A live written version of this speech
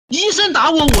医生打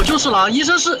我，我就是狼。医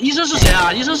生是谁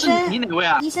啊？医生是你哪位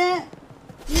啊？医生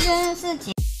是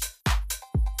几？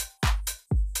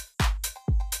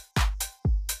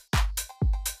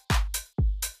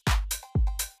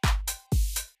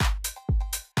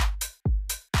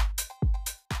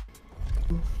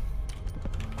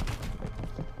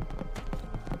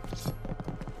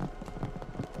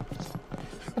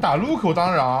打路口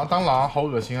当狼，好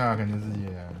恶心啊！感觉自己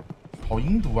好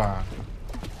阴毒啊！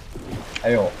哎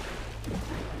呦，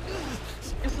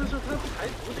意思是他排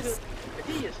除这个肯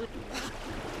定也是。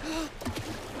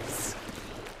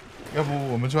要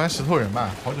不我们就玩石头人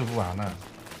吧，好久不玩了，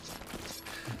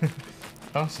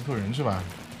当石头人去吧。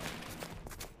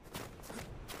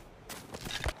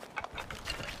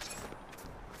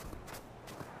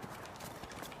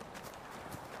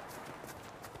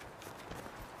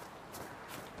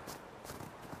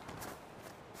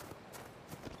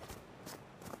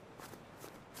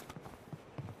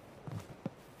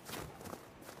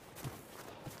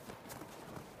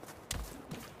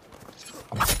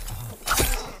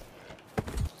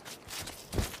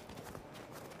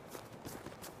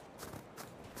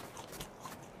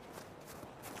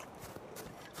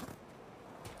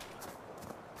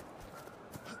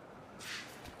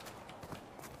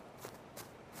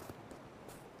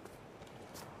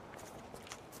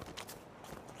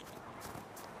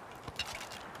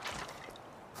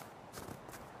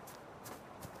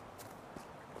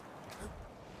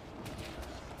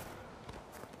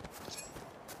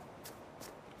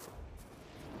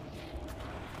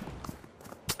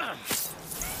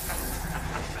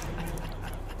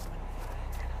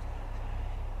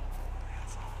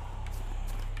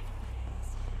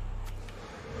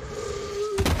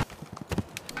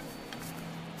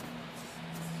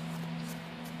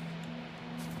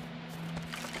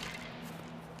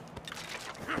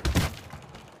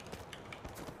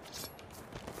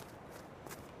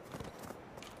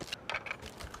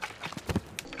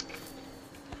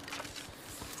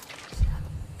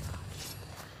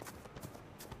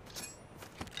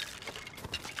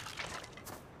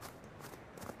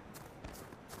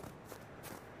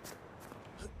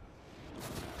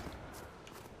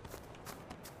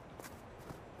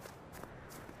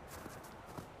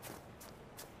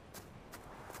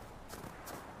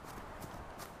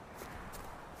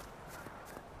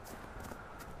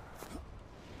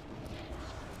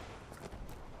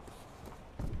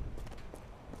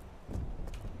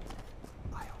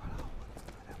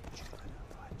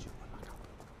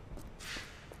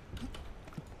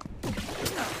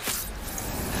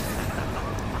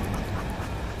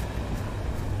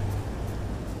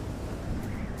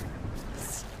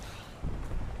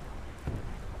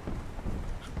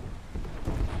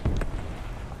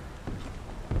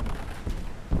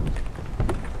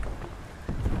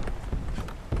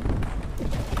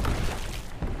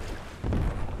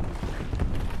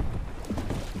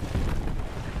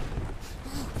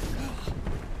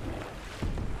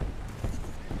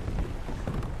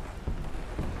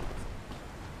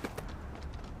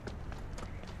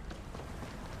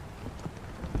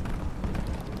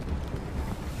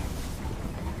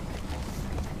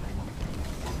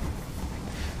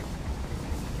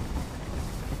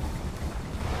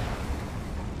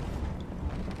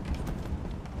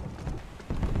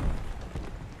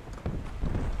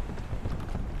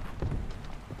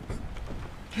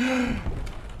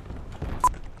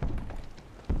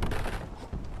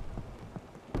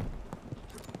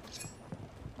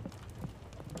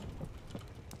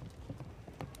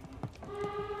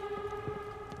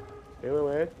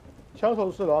喂，枪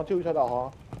手是狼，救一下导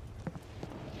航。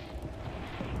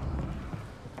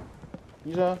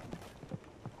医生，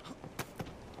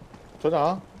船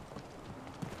长。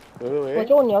喂。我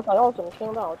救你，反正我怎么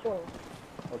听到？我救你。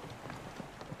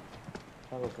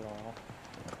枪手是狼啊。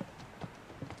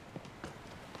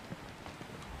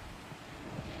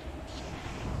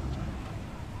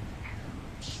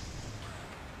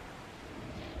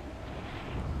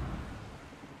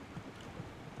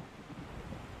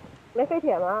没飞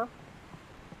铁吗？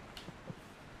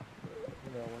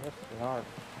没有，我那12的。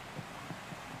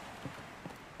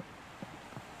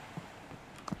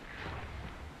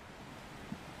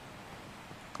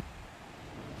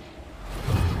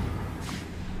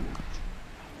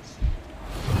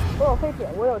我有飞铁，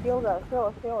我有钉子，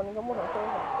给我那个木头身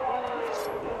上。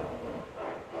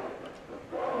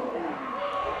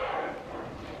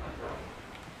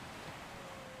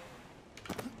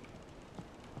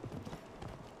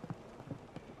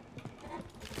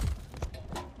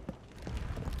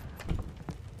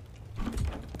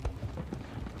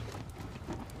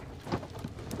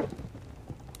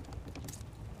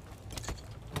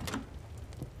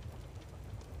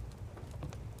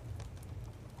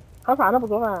尝啥呢？不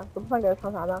做饭，不做饭给他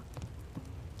尝啥呢？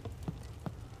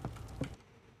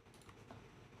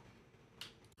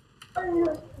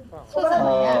说什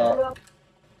么呀？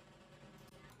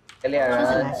给猎说什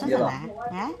么？人急了，说什么？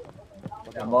哎，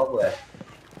两魔鬼。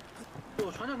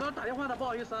我船长刚刚打电话的，不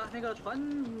好意思啊，那个船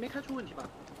没开出问题吧？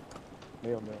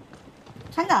没有。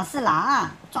船长是狼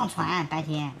啊，撞船白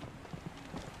天。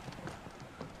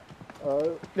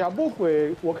两波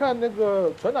鬼，我看那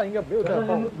个船长应该没有在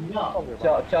放鬼吧？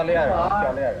叫猎人，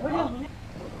叫猎人。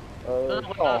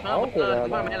导航回来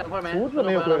了，厨子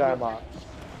没有回来吗？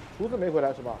厨子没回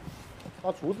来是吧？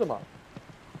啊，厨子嘛。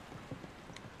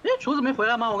哎，厨子没回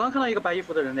来吗？我刚看到一个白衣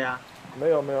服的人的呀。没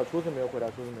有，厨子没有回来，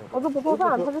厨子没有回来。我都不做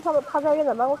饭，他在院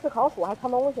长办公室烤火，还藏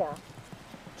东西。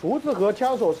厨子和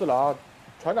枪手是狼，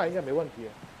船长应该没问题。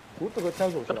厨子和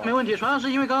枪手是狼。没问题，船长是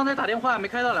因为刚刚在打电话没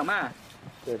开到两麦。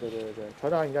对，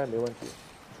船长应该没问题。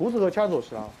厨子和枪手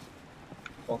是狼。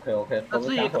OK， 他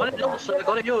自己搞点肉吃，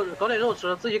搞点肉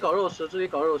吃，自己搞肉吃，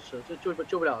这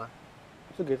救不了了。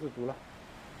自给自足了。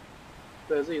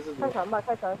对自己自足。开船吧，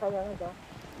开船。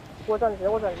我转职。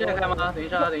现在开吗？等一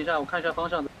下，我看一下方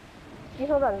向。医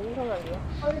生转职。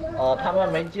他们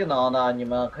没技能的，你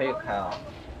们可以开啊。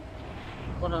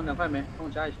工程2块煤，帮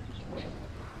我加一下。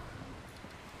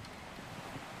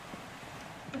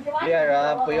猎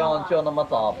人不用救那么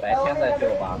早，白天再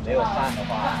救吧。没有饭的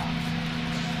话，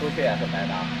出去也是白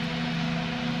搭。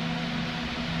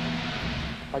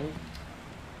把你。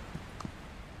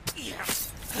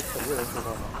整个人说话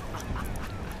吗？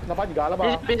那把你干了吧？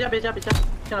别加，骗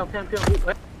了。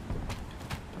喂，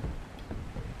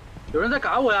有人在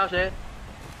嘎我呀？谁？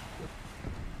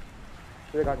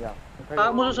谁干你啊？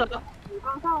啊，牧师是。你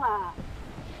刚上来。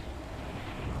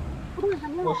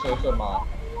牧师是吗？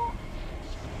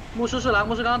牧师是狼，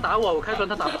牧师刚刚打我，我开船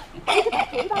他打我。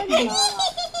谁打你了？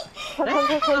他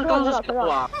刚是谁打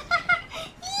我啊？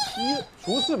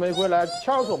厨师没回来，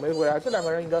枪手没回来，这两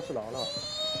个人应该是狼了。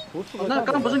厨师。那刚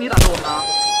刚不是你打的我吗？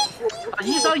啊，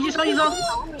医生是狼。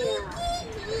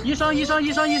医生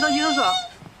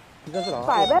是狼。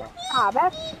打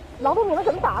呗，劳动你们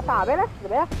怎么打呗，来死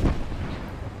呗。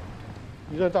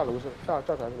医生炸楼是炸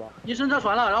船是吧？医生炸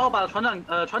船了，然后把船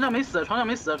长没死，船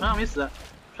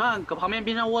长搁旁边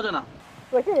冰上窝着呢。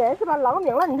恶心人是吧？狼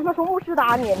明了，你他妈说牧师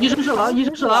打你？医生是狼。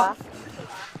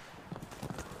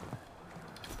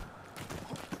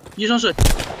医生是。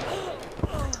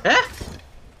哎，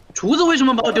厨子为什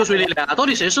么把我丢水里了呀？到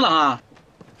底谁是狼啊？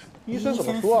医生怎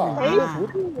么说啊？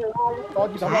到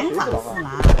底他妈谁是狼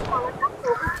啊？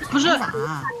不是，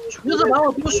厨子把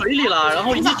我丢水里了，然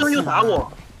后医生又打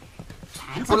我。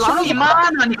我狼你妈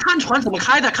呢！你看船怎么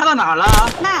开的？开到哪了？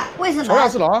那为什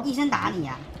么医生打你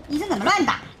呀？医生怎么乱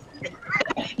打？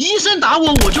医生打我，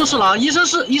我就是狼。医生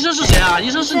是谁啊？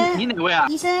医生是你哪位啊？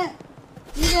医生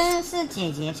是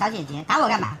小姐姐，打我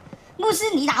干嘛？牧师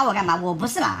你打我干嘛？我不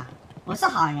是狼，我是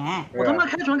好人。我他妈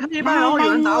开船开一半，然后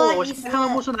有人打我，我看到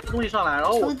牧师拿个东西上来，然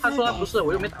后他说他不是，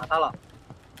我又没打他了。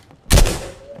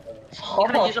你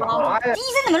看医生啊！医生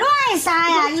怎么乱杀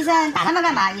呀？医生打他们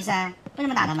干嘛？医生为什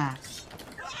么打他们？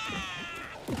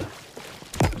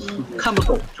看不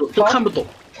懂就看不懂。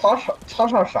吵啥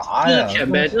呀？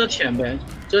这是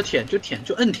舔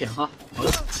就摁舔哈。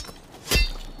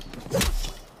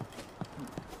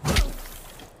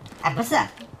哎，不是，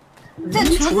这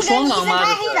厨子跟医生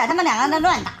开黑的，他们两个人在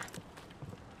乱打。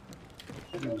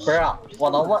不是啊，我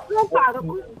能问，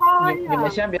你们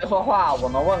先别说话，我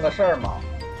能问个事儿吗？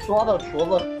说的厨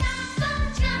子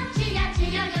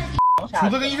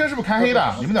跟医生是不是开黑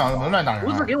的？你们两个怎么乱打人？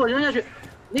厨子给我扔下去。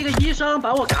那个医生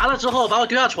把我嘎了之后，把我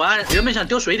丢下船，原本想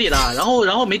丢水里的，然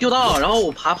后没丢到，然后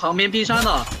我爬旁边冰山的，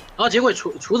然后结果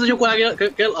厨子就过来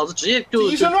给老子直接就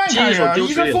医生乱砍人，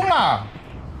医生疯了。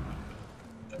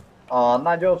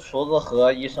那就厨子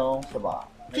和医生是吧？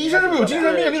这医生是不是有精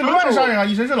神病？你怎么乱杀人啊？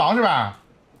医生是狼是吧？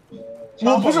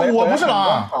我不是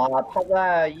狼。他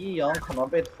在一营可能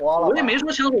被拖了。我也没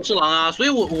说枪手是狼啊，所以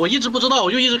我一直不知道，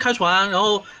我就一直开船，然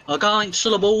后刚刚吃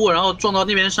了波物，然后撞到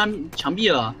那边墙壁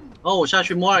了。然后我下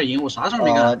去摸2营，我啥事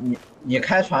没干。你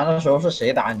开船的时候是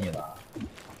谁打你的？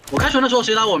我开船的时候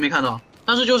谁打我没看到，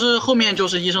但是就是后面就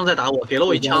是医生在打我，给了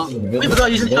我一枪，我也不知道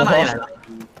医生枪哪里来的。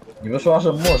你不说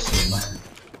是牧师吗？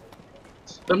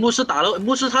牧师打了，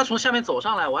牧师他从下面走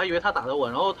上来，我还以为他打的我，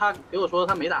然后他给我说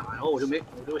他没打，然后我就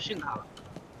信他了。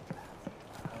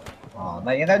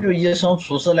那应该就医生、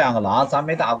厨师2个狼，咱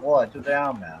没打过，就这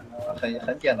样呗，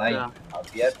很简单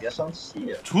别生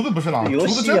气。厨子不是狼，游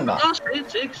戏嘛。刚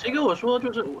谁给我说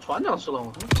就是船长是狼，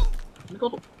我没搞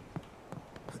懂。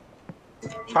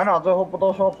船长最后不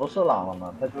都说不是狼了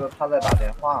吗？他在打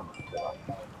电话嘛，对吧？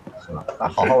是吧？咱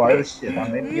好好玩游戏，咱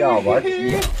没必要玩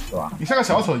鸡，是吧？你像个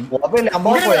小丑，我被两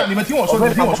包鬼，你们听我说，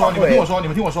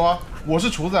我是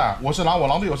厨子，我是狼，我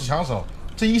狼队友是枪手，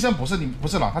这医生不是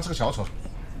狼，他是个小丑。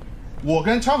我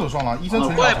跟枪手双狼，医生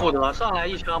纯小丑。怪不得上来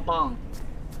一枪棒。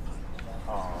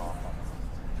哦。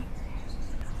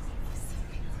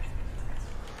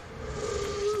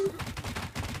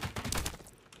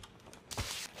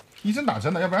医生打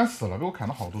针的，要不然死了，被我砍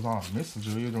了好多刀了，没死只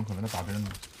有一种可能的打针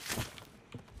的。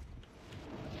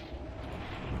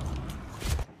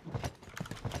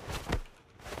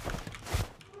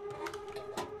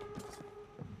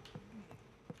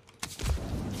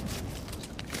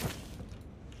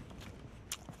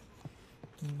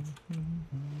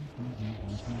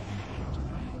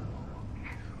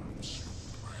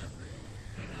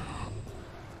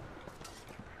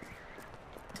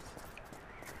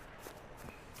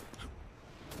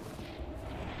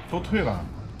都退了，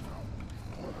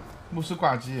牧师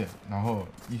挂机，然后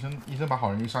医生把好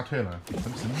人给杀退了，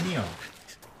神命啊！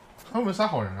他为什么杀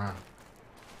好人啊？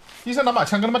医生拿把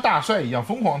枪跟他们大帅一样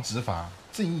疯狂执法，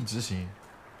正义执行。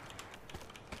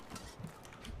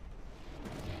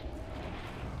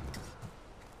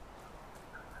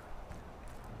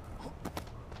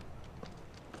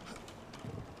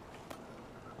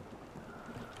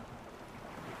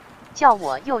叫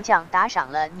我右将打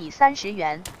赏了你30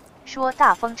元。说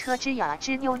大风车之呀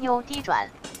之妞妞低转，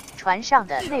船上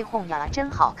的内讧呀真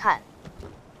好看。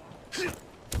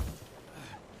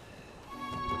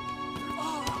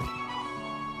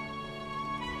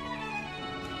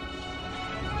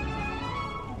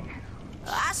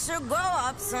I should grow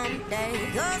up someday,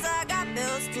 'cause I got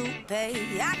bills to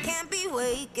pay. I can't be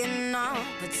waking up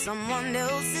at someone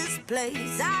else's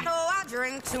place. I know I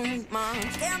drink too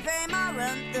much, can't pay my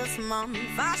rent this month.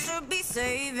 I should be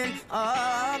saving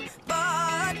up,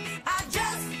 but I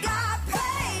just got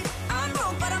paid. I'm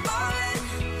broke, but I'm boring.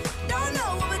 Don't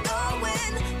know where we're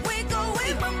going. We go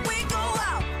in when we go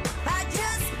out. I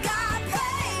just got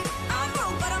paid. I'm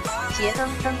broke, but I'm boring. 杰登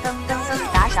登登登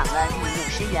登打赏了你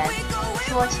50元。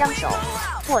说枪手，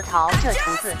卧槽，这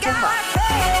厨子真猛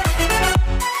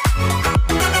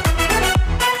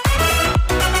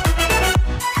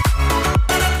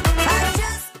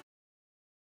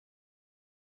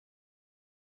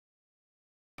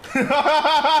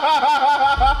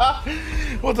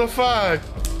！What the fuck？